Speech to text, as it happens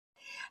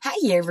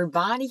Hey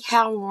everybody,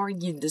 how are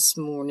you this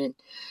morning?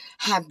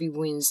 Happy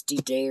Wednesday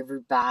to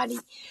everybody.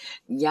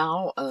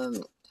 Y'all,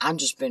 I've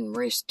just been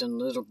resting a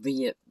little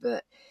bit,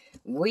 but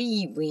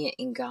we went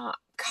and got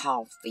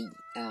coffee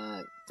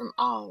from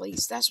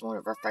Ollie's. That's one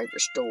of our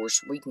favorite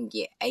stores. We can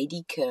get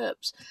 80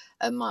 cups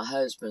of my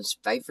husband's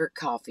favorite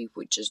coffee,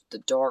 which is the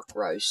dark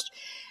roast,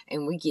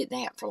 and we get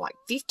that for like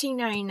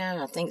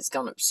 $15.99. I think it's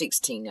gone up to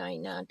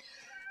 $16.99.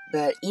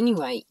 But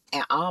anyway,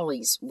 at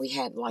Ollie's, we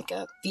had like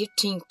a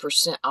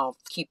 15% off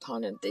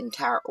coupon of the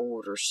entire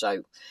order.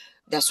 So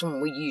that's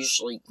when when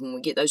we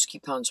get those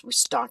coupons, we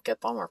stock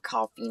up on our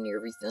coffee and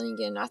everything.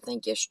 And I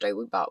think yesterday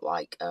we bought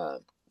like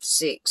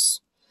 6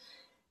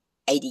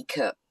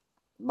 80-cup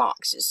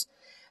boxes.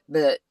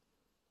 But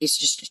it's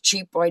just a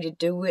cheap way to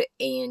do it.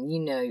 And,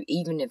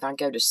 even if I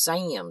go to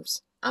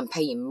Sam's, I'm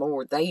paying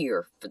more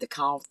there for the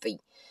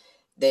coffee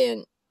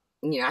than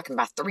I can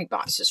buy 3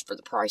 boxes for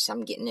the price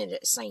I'm getting it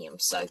at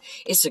Sam's. So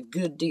it's a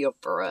good deal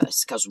for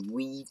us because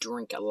we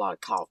drink a lot of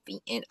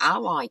coffee. And I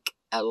like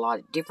a lot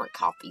of different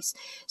coffees.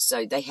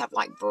 So they have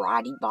like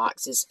variety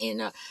boxes.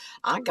 And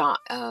I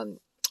got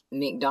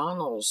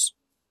McDonald's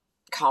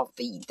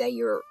coffee. They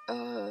are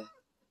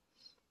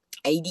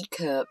 80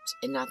 cups.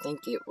 And I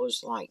think it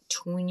was like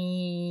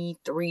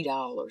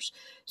 $23.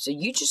 So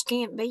you just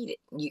can't beat it.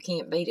 You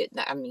can't beat it.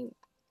 I mean,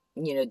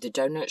 the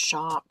donut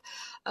shop,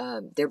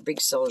 they're big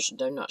sellers at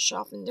donut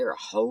shop, and they're a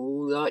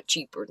whole lot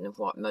cheaper than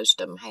what most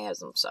of them has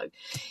them. So,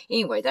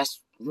 anyway, that's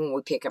when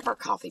we pick up our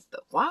coffee.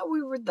 But while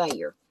we were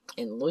there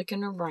and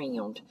looking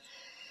around,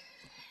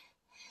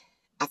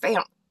 I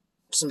found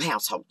some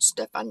household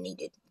stuff I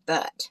needed,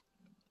 but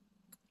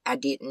I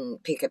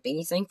didn't pick up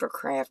anything for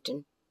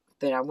crafting,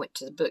 but I went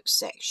to the book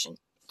section,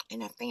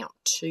 and I found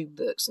 2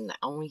 books, and they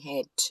only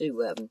had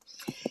 2 of them.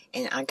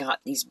 And I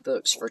got these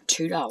books for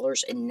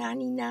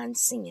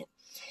 $2.99.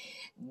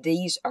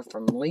 These are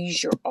from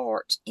Leisure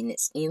Arts, and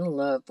it's In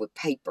Love with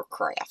Paper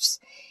Crafts.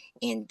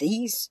 And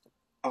these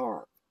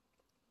are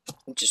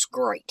just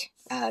great.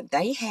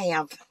 They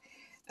have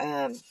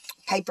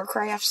paper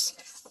crafts.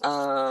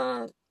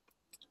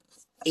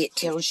 It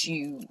tells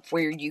you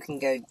where you can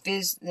go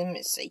visit them.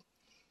 Let's see.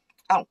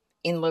 Oh,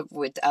 In Love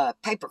with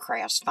Paper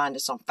Crafts. Find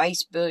us on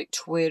Facebook,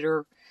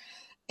 Twitter,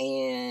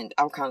 and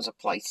all kinds of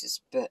places.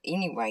 But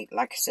anyway,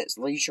 like I said, it's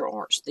Leisure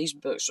Arts. These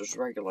books was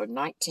regular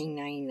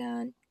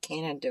 $19.99.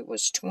 Canada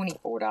was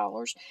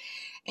 $24.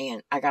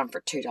 And I got them for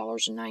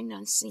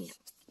 $2.99.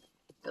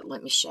 But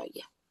let me show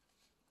you.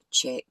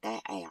 Check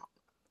that out.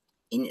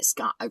 And it's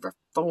got over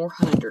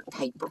 400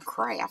 paper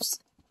crafts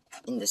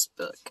in this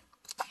book.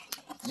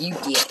 You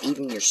get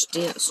even your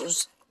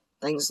stencils,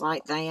 things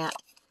like that.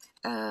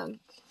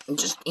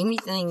 Just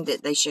anything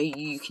that they show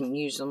you can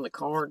use on the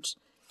cards.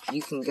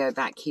 You can go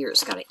back here.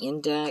 It's got an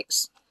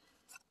index.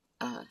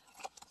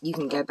 You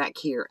can go back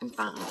here and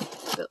find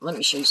it. But let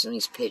me show you some of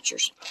these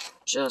pictures.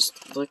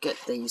 Just look at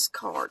these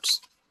cards.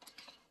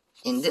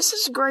 And this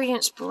is a great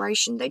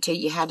inspiration. They tell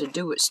you how to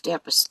do it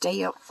step by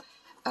step.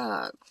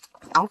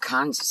 All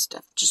kinds of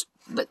stuff.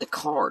 But the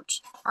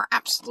cards are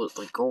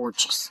absolutely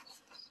gorgeous.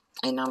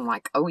 And I'm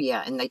like, oh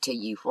yeah. And they tell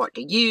you what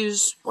to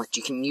use, what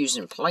you can use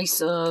in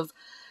place of.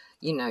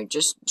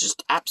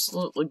 Just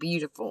absolutely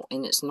beautiful.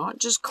 And it's not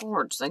just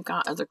cards. They've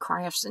got other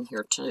crafts in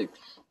here, too.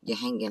 You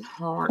hang in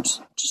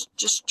hearts.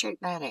 Just check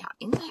that out.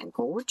 Isn't that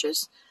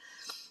gorgeous?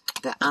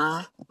 But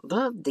I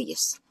love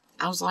this.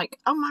 I was like,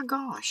 oh my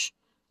gosh.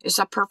 It's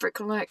a perfect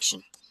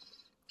collection.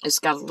 It's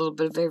got a little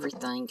bit of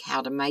everything.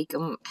 How to make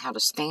them, how to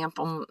stamp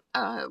them,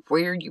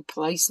 where you're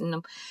placing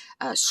them,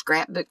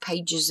 scrapbook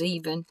pages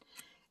even.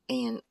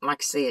 And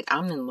like I said,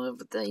 I'm in love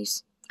with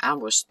these. I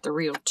was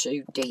thrilled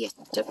to death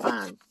to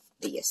find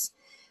this.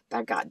 But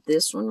I got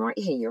this one right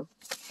here.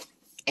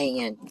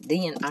 And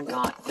then I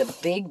got the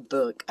big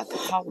book of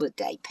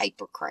holiday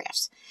paper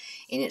crafts.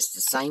 And it's the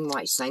same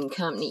way, same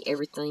company,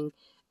 everything,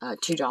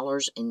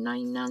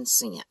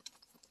 $2.99.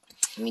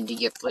 I mean, do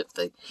you flip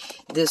through?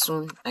 This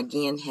one,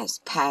 again, has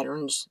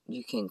patterns.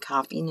 You can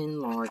copy and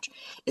enlarge.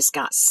 It's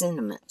got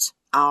sentiments,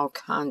 all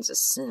kinds of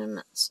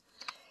sentiments.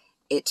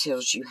 It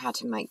tells you how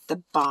to make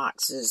the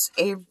boxes,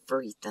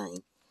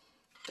 everything.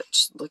 But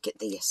just look at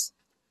this.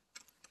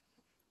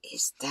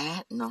 Is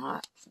that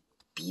not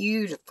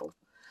beautiful?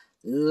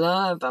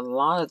 Love a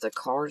lot of the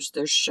cards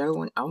they're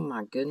showing. Oh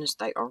my goodness,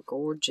 they are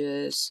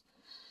gorgeous.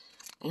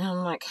 And I'm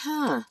like,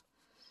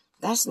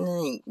 that's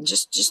neat.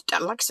 Just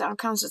like I said, all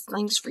kinds of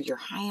things for your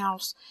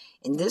house.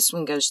 And this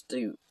one goes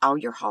through all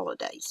your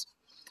holidays.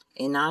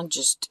 And I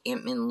just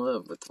am in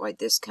love with the way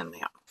this come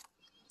out.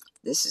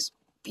 This is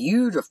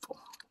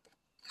beautiful.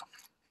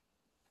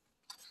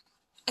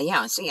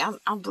 Yeah, see, I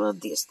love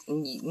this.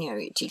 And,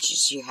 it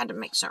teaches you how to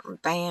make certain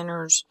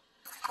banners,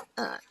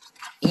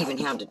 even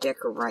how to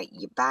decorate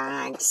your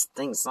bags,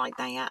 things like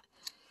that.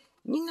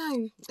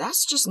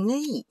 That's just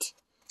neat.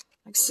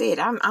 Like I said,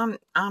 I'm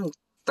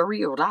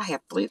thrilled. I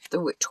have flipped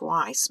through it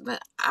twice,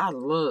 but I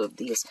love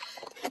this.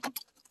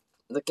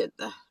 Look at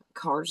the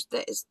cards.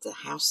 That is the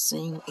house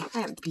scene. Isn't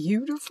that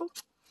beautiful?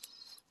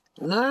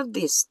 Love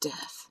this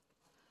stuff.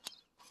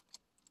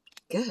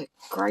 Good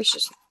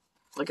gracious.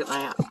 Look at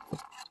that.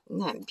 Isn't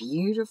that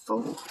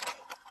beautiful?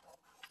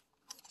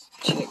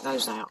 Check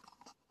those out.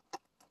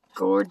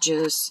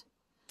 Gorgeous.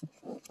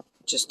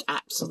 Just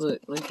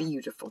absolutely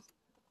beautiful.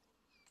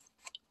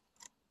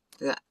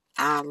 But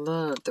I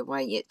love the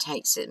way it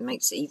takes it and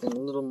makes it even a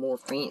little more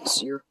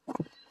fancier.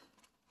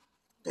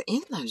 But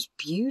isn't those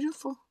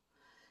beautiful?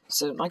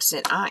 So, like I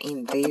said, I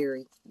am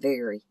very,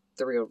 very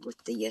thrilled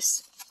with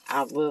this.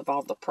 I love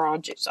all the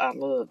projects. I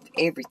love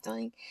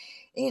everything.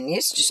 And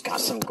it's just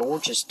got some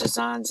gorgeous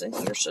designs in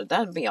here. So,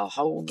 that'll be a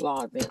whole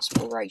lot of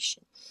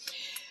inspiration.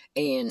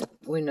 And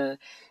when I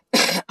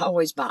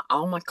always buy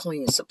all my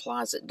cleaning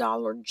supplies at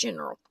Dollar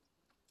General.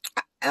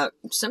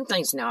 Some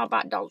things now I buy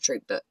at Dollar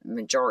Tree, but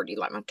majority,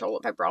 like my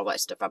toilet paper, all that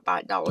stuff, I buy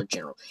at Dollar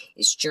General.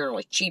 It's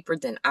generally cheaper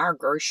than our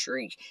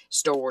grocery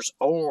stores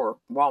or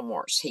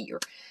Walmart's here.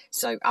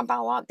 So I buy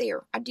a lot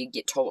there. I did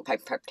get toilet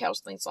paper, paper towels,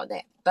 things like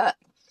that. But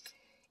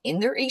in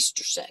their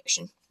Easter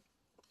section,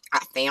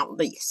 I found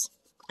this.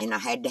 And I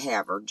had to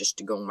have her just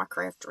to go in my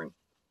craft room.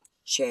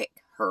 Check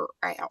her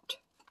out.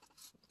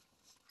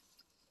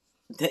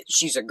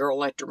 She's a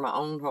girl after my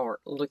own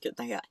heart. Look at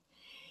that.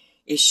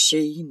 Is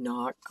she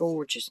not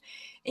gorgeous?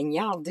 And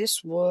y'all,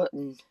 this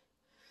wasn't,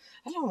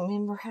 I don't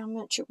remember how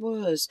much it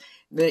was,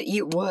 but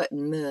it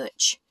wasn't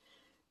much.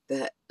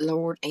 But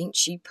Lord, ain't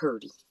she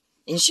pretty?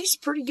 And she's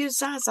pretty good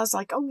size. I was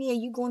like, oh yeah,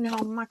 you going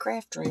home in my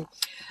craft room.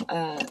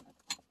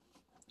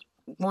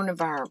 One of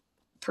our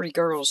pretty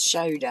girls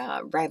showed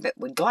a rabbit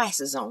with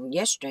glasses on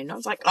yesterday, and I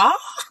was like,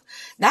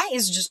 that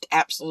is just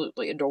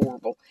absolutely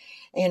adorable.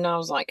 And I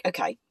was like,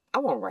 okay, I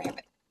want a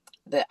rabbit.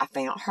 But I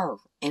found her,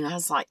 and I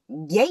was like,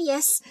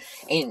 yes.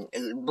 And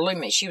believe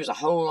me, she was a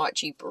whole lot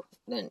cheaper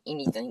than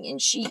anything.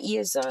 And she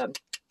is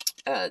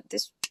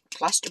this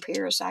plaster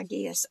Paris, I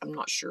guess. I'm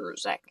not sure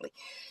exactly,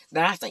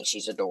 but I think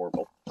she's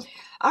adorable.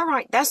 All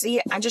right, that's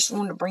it. I just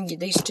wanted to bring you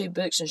these two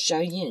books and show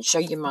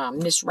you my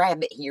Miss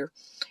Rabbit here.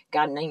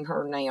 Gotta name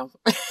her now.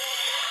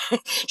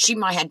 She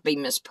might have to be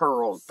Miss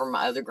Pearl for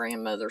my other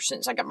grandmother.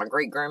 Since I got my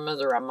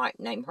great-grandmother, I might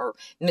name her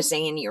Miss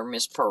Annie or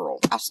Miss Pearl.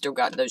 I still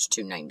got those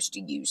two names to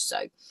use,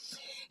 so.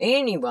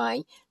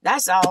 Anyway,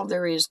 that's all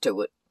there is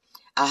to it.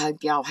 I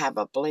hope y'all have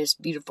a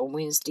blessed, beautiful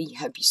Wednesday.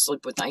 Hope you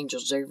sleep with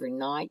angels every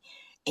night.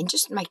 And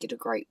just make it a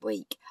great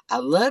week. I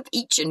love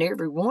each and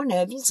every one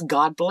of you.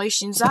 God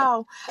bless you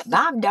all.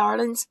 Bye,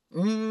 darlings.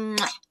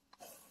 Mwah.